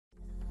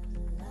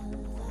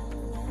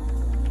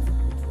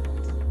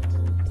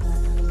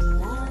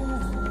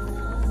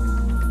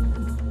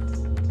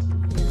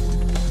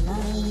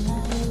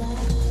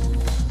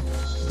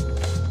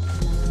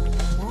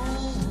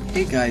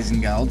Hey guys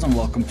and gals, and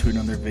welcome to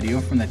another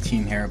video from the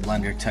team here at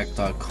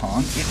BlenderTek.com.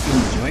 If you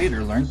enjoyed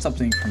or learned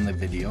something from the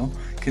video,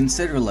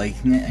 consider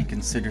liking it and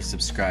consider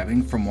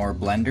subscribing for more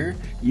Blender,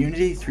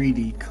 Unity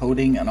 3D,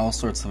 coding, and all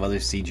sorts of other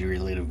CG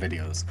related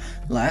videos.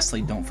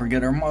 Lastly, don't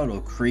forget our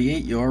motto,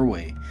 create your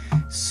way.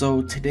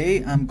 So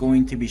today I'm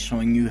going to be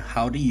showing you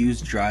how to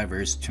use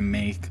drivers to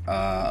make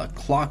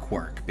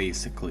clockwork,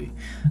 basically.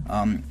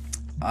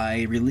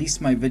 I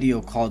released my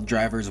video called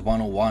Drivers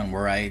 101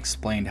 where I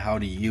explained how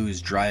to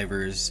use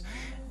drivers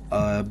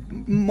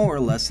more or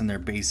less in their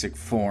basic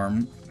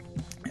form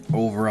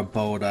over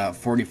about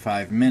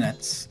 45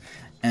 minutes,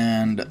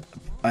 and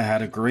I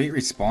had a great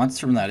response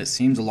from that. It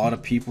seems a lot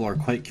of people are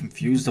quite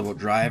confused about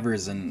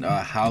drivers and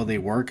how they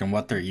work and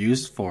what they're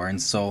used for, and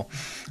so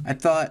I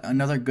thought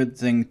another good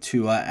thing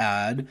to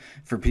add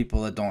for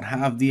people that don't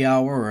have the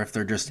hour, or if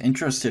they're just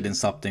interested in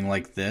something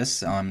like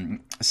this,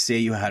 say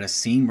you had a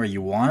scene where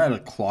you wanted a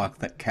clock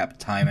that kept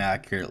time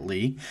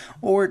accurately,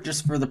 or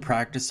just for the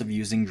practice of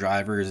using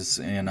drivers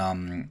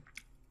in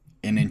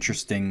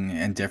interesting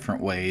and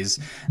different ways,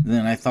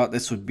 then I thought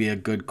this would be a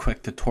good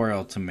quick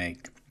tutorial to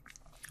make.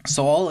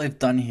 So all I've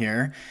done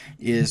here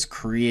is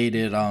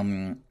created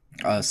a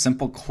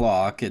simple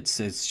clock.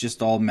 It's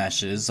just all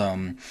meshes.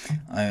 I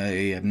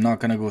am not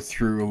gonna go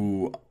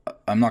through.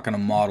 I'm not gonna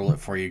model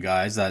it for you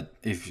guys. That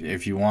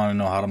if you want to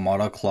know how to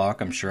model a clock,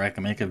 I'm sure I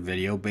can make a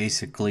video.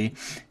 Basically,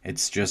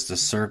 it's just a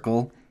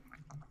circle,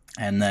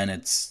 and then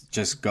it's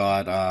just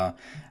got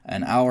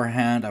an hour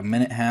hand, a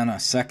minute hand, a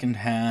second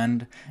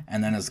hand,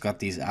 and then it's got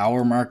these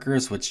hour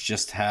markers which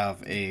just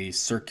have a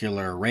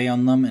circular array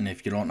on them. And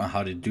if you don't know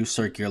how to do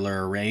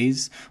circular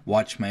arrays,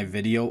 watch my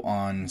video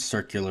on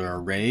circular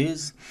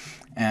arrays.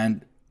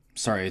 And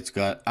sorry, it's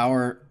got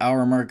hour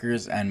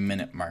markers and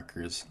minute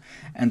markers.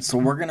 And so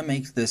we're gonna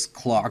make this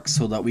clock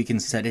so that we can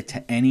set it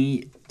to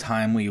any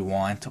time we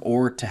want,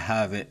 or to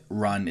have it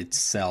run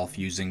itself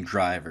using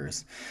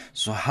drivers.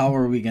 So how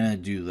are we gonna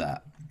do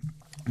that?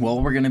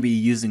 Well, we're gonna be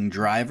using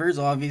drivers,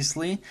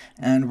 obviously,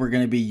 and we're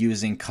gonna be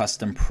using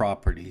custom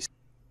properties.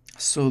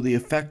 So the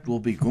effect we'll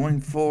be going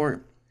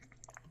for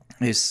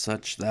is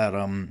such that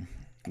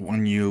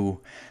when you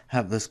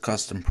have this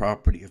custom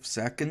property of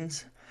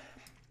seconds,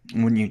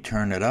 when you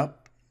turn it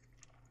up,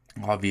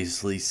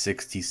 obviously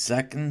 60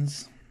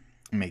 seconds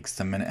makes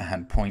the minute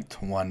hand point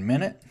to 1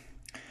 minute,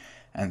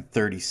 and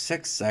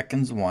 36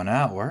 seconds, 1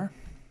 hour,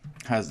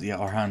 has the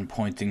hour hand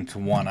pointing to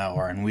 1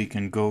 hour, and we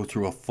can go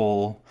through a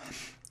full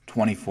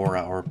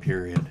 24-hour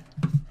period.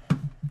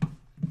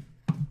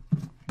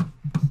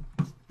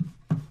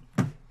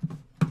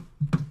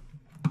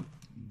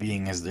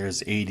 Being as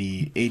there's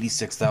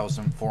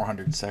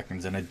 86,400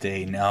 seconds in a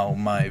day. Now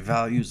my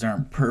values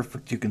aren't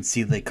perfect. You can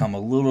see they come a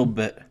little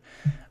bit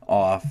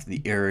off.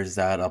 The errors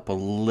add up a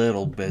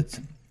little bit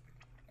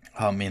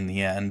in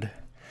the end.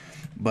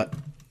 But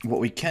what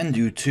we can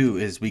do too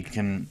is we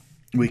can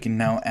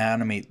now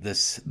animate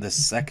this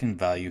second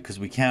value, because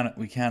we can't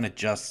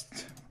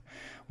adjust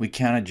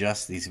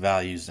these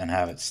values and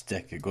have it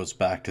stick. It goes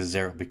back to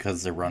 0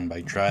 because they're run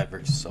by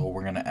drivers. So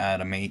we're going to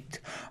animate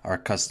our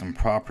custom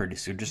property.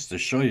 So just to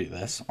show you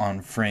this,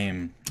 on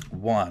frame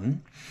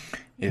 1,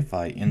 if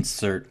I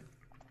insert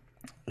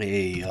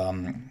a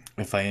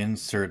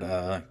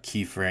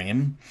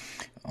keyframe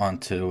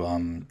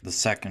onto the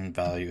second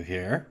value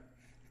here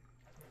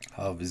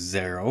of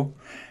 0,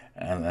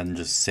 and then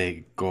just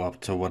say go up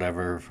to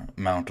whatever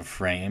amount of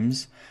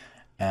frames,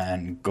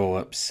 and go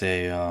up,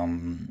 say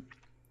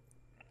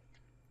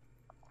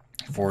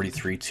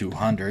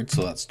 43,200,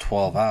 so that's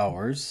 12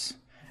 hours,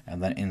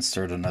 and then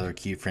insert another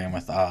keyframe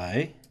with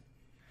I.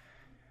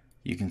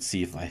 You can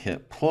see if I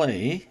hit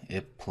play,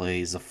 it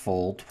plays a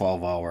full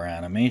 12-hour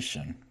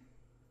animation.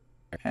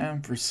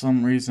 And for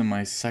some reason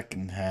my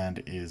second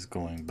hand is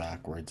going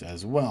backwards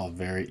as well.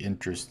 Very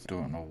interesting.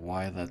 Don't know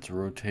why that's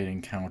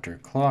rotating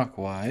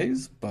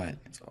counterclockwise, but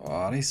it's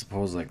odd. I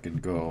suppose I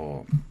could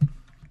go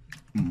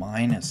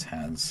minus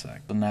hand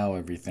sec. So now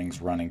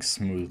everything's running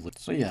smoothly.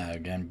 So yeah,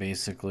 again,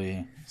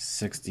 basically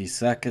 60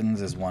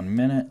 seconds is 1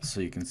 minute, so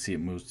you can see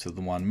it moves to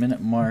the 1 minute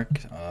mark.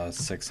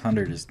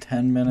 600 is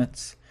 10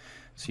 minutes,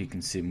 so you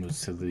can see it moves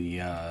to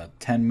the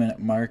 10 minute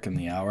mark, and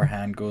the hour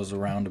hand goes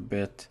around a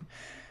bit.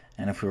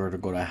 And if we were to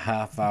go to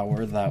half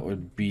hour, that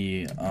would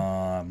be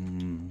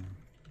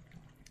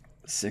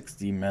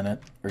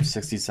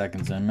 60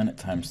 seconds in a minute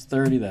times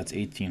 30. That's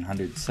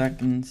 1800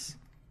 seconds.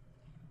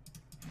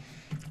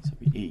 So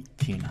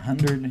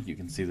 1800. You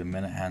can see the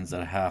minute hand's at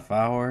a half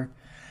hour,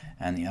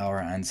 and the hour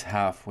hand's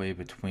halfway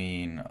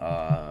between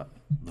the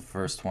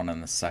first one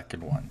and the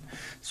second one.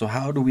 So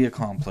how do we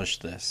accomplish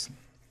this?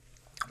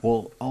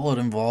 Well, all it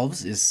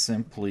involves is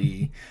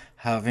simply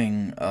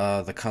having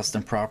the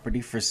custom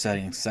property for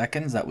setting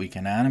seconds that we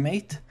can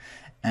animate,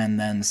 and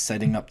then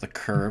setting up the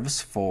curves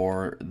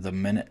for the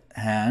minute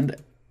hand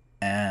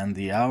and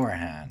the hour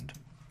hand.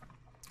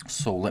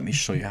 So let me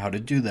show you how to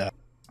do that.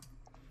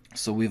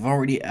 So we've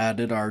already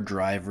added our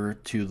driver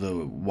to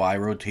the Y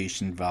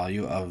rotation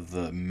value of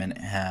the minute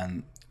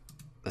hand,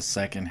 the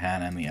second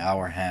hand, and the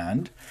hour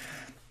hand.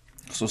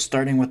 So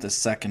starting with the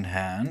second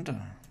hand,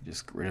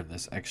 just get rid of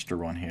this extra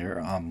one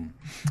here.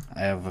 I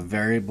have a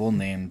variable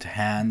named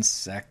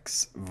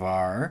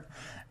handSexVar,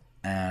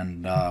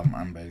 and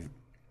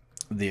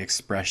the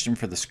expression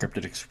for the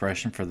scripted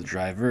expression for the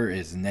driver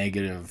is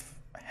negative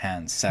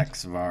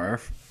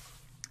handSexVar,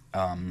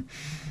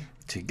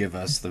 to give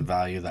us the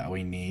value that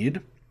we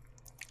need.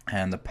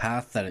 And the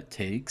path that it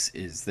takes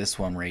is this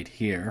one right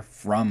here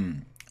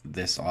from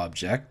this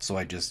object. So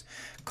I just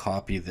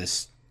copy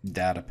this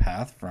data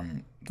path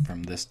from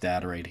this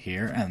data right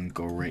here and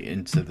go right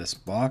into this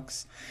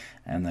box,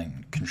 and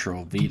then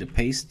Control V to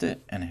paste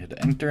it and hit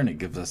enter, and it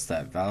gives us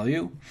that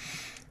value.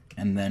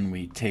 And then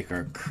we take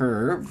our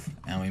curve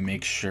and we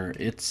make sure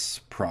it's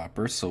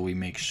proper. So we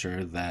make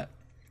sure that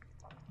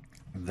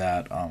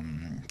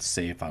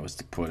say if I was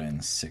to put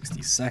in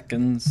 60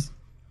 seconds,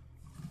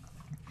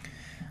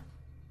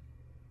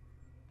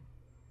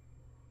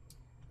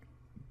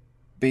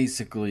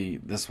 basically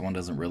this one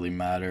doesn't really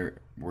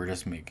matter. We're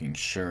just making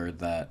sure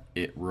that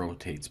it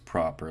rotates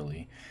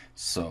properly.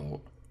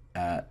 So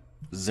at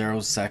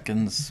 0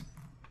 seconds,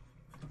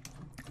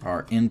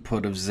 our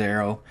input of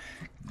 0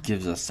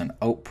 gives us an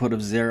output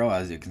of 0.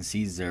 As you can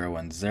see, 0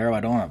 and 0. I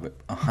don't have it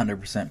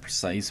 100%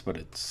 precise, but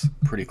it's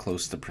pretty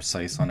close to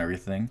precise on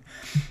everything.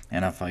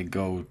 And if I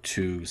go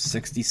to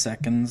 60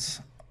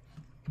 seconds,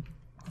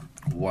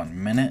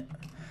 1 minute,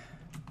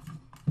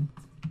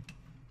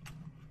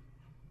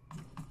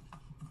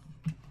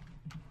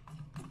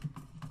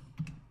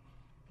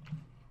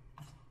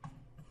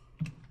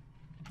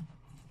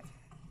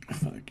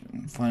 if I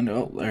can find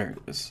out, there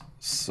it is.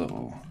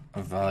 So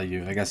a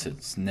value, I guess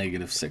it's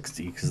negative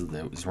 60 because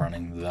it was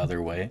running the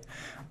other way,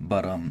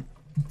 but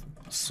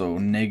so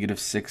negative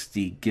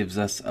 60 gives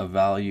us a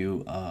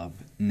value of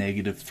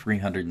negative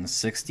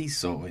 360,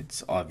 so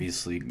it's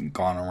obviously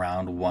gone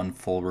around one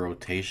full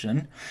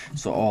rotation.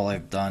 So all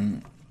I've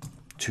done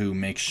to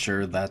make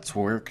sure that's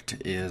worked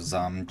is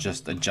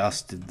just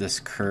adjusted this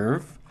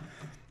curve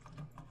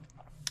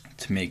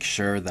to make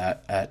sure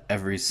that at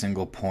every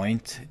single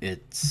point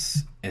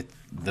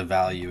the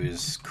value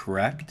is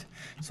correct.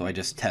 So I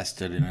just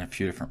tested in a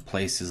few different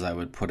places. I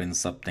would put in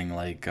something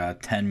like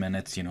 10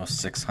 minutes,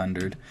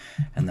 600,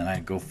 and then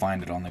I'd go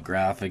find it on the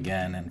graph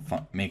again and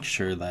make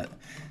sure that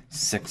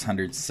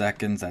 600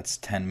 seconds, that's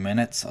 10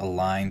 minutes,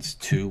 aligns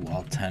to,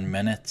 while 10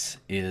 minutes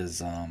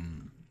is,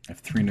 if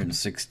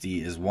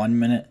 360 is 1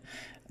 minute,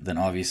 then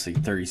obviously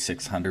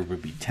 3600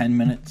 would be 10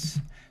 minutes.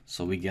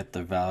 So we get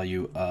the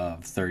value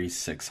of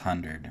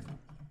 3600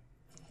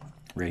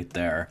 right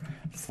there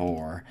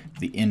for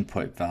the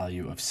input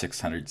value of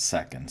 600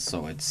 seconds.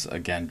 So it's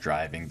again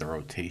driving the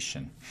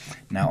rotation.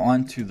 Now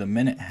on to the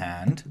minute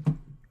hand.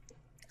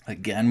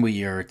 Again,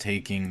 we are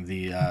taking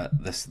the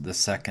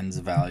seconds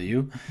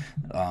value.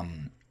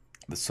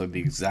 So the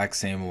exact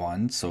same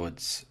one. So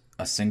it's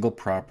a single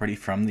property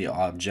from the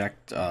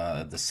object,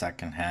 the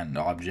second hand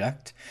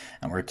object,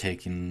 and we're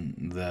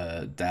taking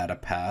the data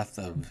path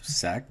of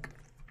sec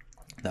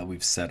that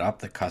we've set up,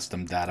 the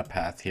custom data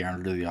path here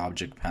under the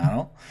object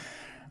panel.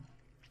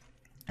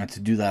 And to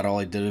do that, all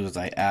I did was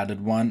I added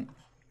one.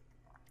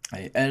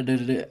 I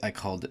edited it, I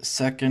called it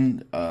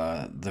second.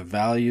 The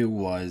value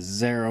was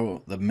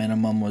 0, the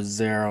minimum was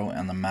 0,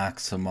 and the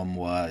maximum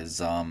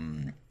was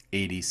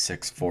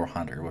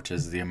 86,400, which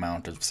is the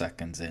amount of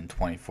seconds in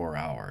 24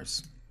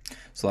 hours.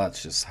 So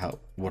that's just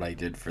what I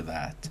did for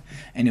that.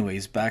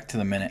 Anyways, back to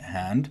the minute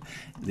hand.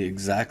 The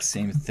exact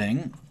same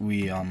thing.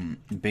 We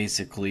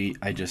basically,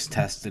 I just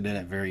tested it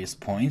at various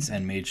points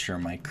and made sure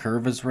my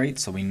curve is right.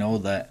 So we know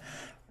that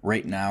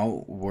right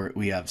now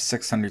we have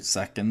 600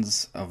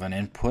 seconds of an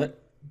input.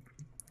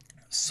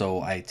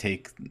 So I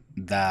take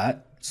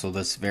that. So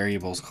this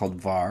variable is called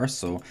var.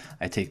 So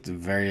I take the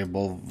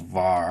variable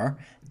var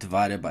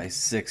divided by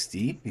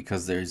 60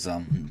 because there's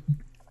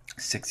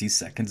 60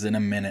 seconds in a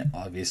minute,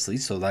 obviously,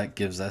 so that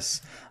gives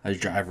us a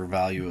driver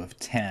value of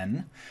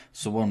 10.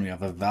 So when we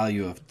have a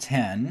value of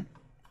 10,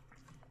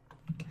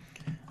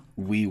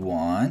 we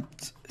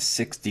want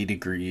 60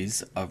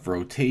 degrees of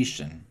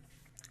rotation.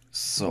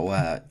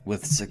 So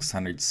with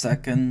 600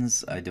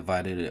 seconds, I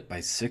divided it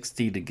by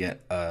 60 to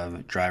get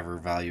a driver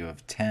value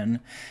of 10,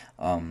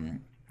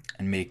 and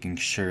making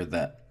sure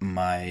that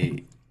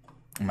my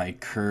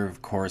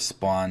curve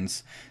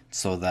corresponds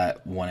so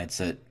that when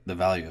it's at the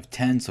value of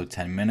 10, so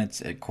 10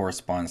 minutes, it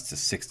corresponds to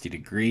 60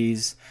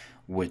 degrees,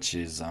 which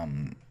is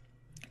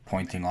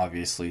pointing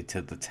obviously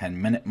to the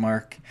 10-minute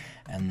mark.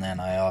 And then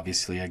I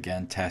obviously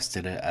again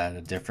tested it at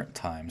a different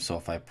time. So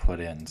if I put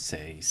in,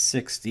 say,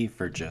 60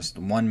 for just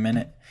 1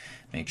 minute,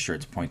 make sure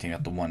it's pointing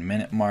at the 1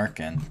 minute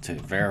mark. And to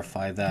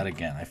verify that,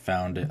 again, I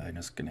found it. I'm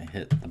just going to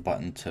hit the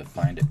button to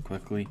find it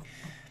quickly.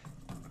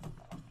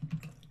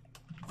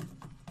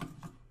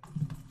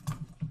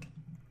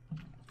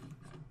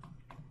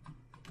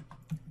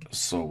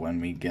 So when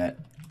we get,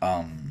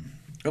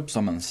 oops,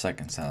 I'm on the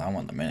second side, I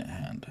want the minute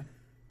hand.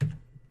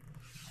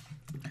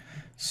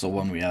 So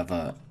when we have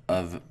a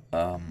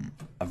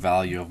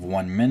value of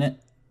 1 minute,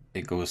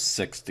 it goes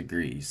 6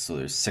 degrees. So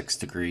there's 6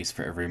 degrees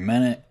for every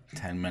minute.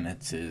 10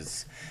 minutes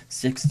is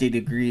 60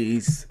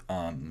 degrees.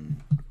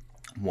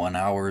 1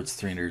 hour it's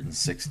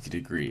 360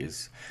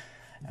 degrees.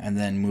 And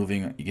then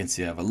moving, you can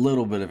see I have a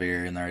little bit of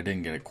error in there. I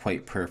didn't get it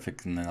quite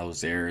perfect, and then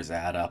those errors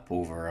add up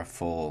over a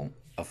full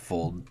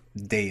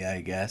day,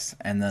 I guess.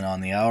 And then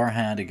on the hour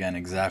hand, again,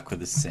 exactly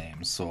the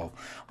same. So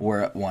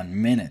we're at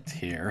 1 minute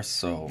here.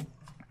 So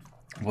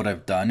what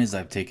I've done is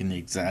I've taken the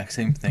exact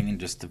same thing and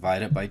just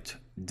divided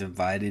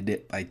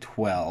it by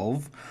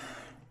 12.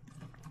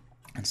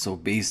 And so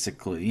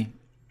basically,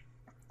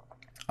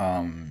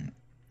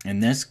 in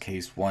this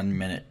case, 1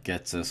 minute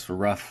gets us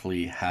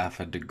roughly half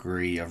a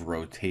degree of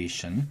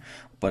rotation.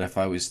 But if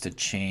I was to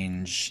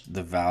change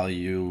the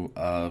value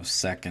of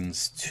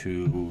seconds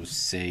to,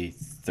 say,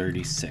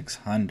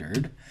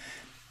 3600,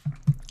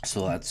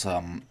 so that's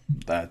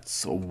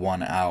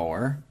 1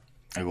 hour.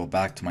 I go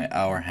back to my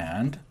hour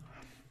hand.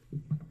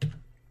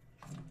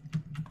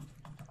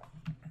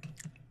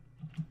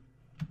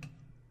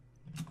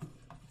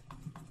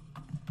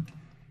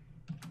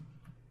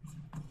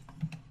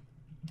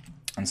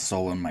 And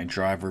so in my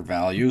driver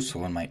value, so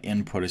when my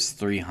input is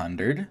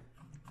 300,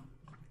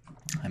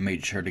 I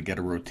made sure to get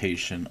a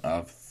rotation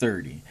of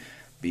 30,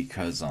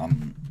 because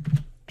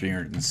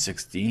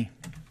 360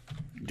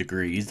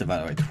 degrees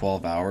divided by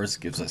 12 hours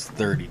gives us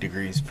 30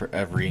 degrees for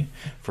every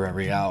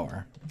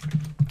hour.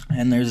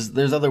 And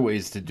there's other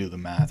ways to do the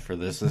math for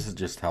this. This is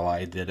just how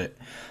I did it.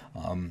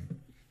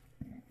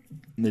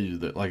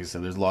 Like I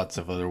said, there's lots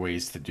of other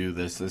ways to do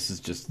this. This is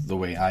just the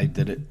way I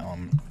did it.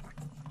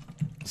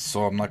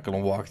 So I'm not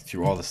going to walk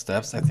through all the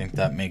steps. I think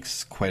that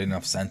makes quite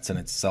enough sense in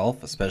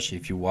itself, especially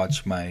if you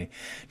watch my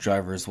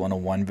Drivers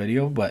 101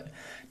 video. But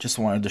just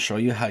wanted to show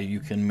you how you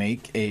can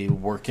make a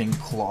working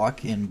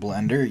clock in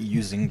Blender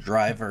using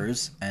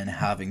drivers and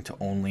having to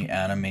only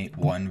animate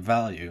one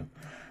value.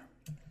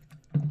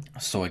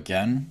 So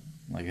again,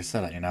 like I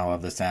said, I now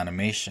have this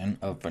animation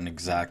of an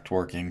exact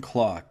working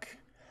clock.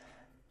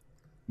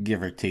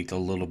 Give or take a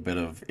little bit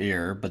of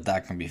error, but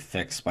that can be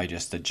fixed by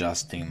just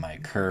adjusting my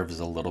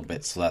curves a little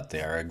bit so that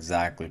they are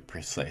exactly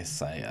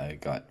precise. I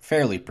got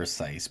fairly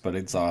precise, but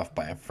it's off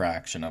by a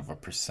fraction of a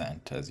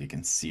percent, as you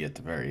can see at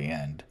the very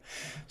end.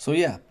 So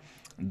yeah,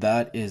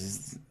 that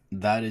is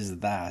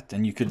that.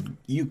 And you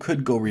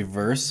could go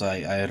reverse. I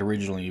had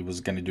originally was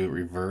going to do it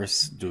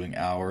reverse, doing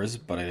hours,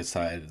 but I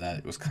decided that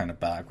it was kind of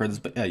backwards.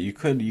 But yeah, you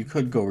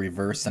could go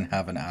reverse and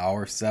have an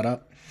hour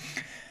setup,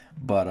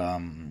 but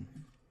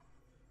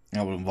it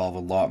would involve a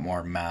lot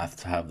more math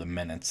to have the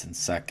minutes and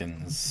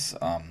seconds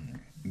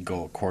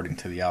go according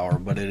to the hour,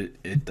 but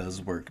it does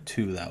work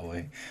too that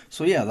way.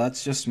 So yeah,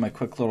 that's just my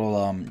quick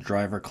little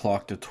driver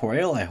clock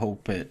tutorial. I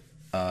hope it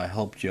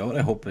helped you out.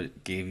 I hope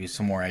it gave you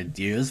some more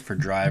ideas for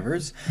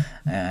drivers,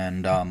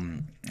 and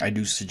I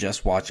do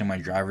suggest watching my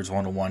Drivers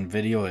 101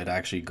 video. It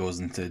actually goes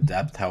into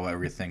depth how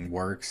everything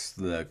works,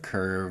 the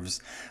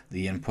curves,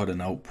 the input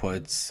and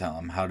outputs,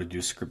 how to do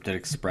scripted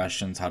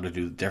expressions, how to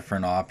do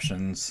different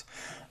options,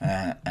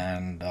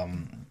 and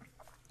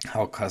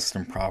how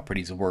custom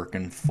properties work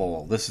in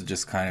full. This is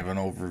just kind of an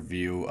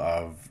overview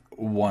of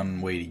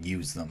one way to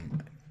use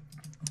them.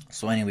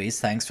 So anyways,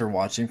 thanks for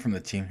watching from the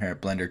team here at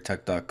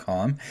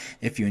BlenderTek.com.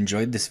 If you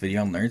enjoyed this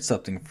video and learned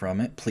something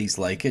from it, please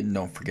like it and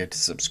don't forget to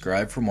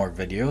subscribe for more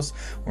videos.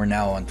 We're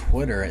now on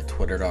Twitter at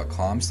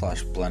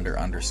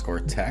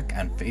twitter.com/blender_tech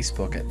and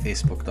Facebook at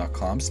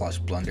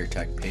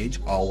facebook.com/BlenderTek page,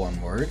 all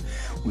one word.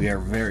 We are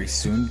very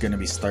soon going to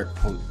be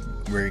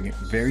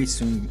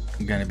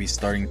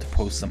starting to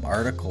post some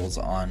articles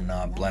on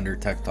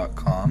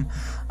BlenderTek.com.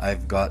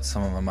 I've got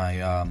some of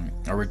my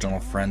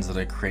original friends that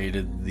I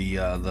created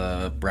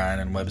the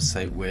brand and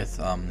website with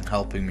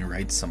helping me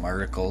write some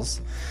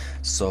articles,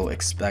 so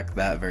expect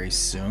that very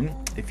soon.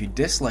 If you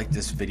dislike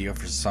this video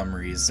for some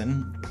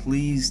reason,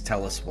 please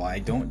tell us why.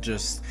 Don't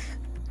just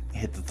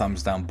hit the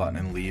thumbs down button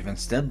and leave.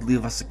 Instead,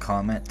 leave us a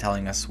comment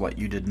telling us what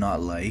you did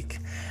not like,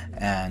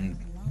 and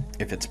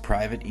if it's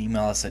private,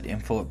 email us at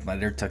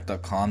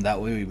info@BlenderTek.com.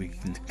 That way we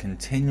can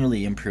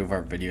continually improve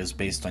our videos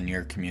based on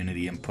your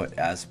community input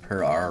as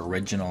per our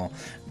original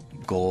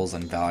goals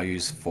and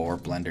values for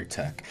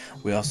BlenderTek.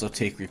 We also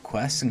take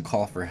requests and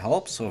call for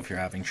help, so if you're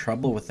having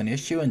trouble with an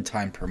issue and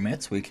time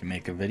permits, we can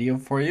make a video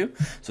for you.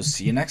 So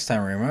see you next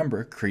time.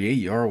 Remember, create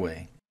your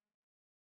way.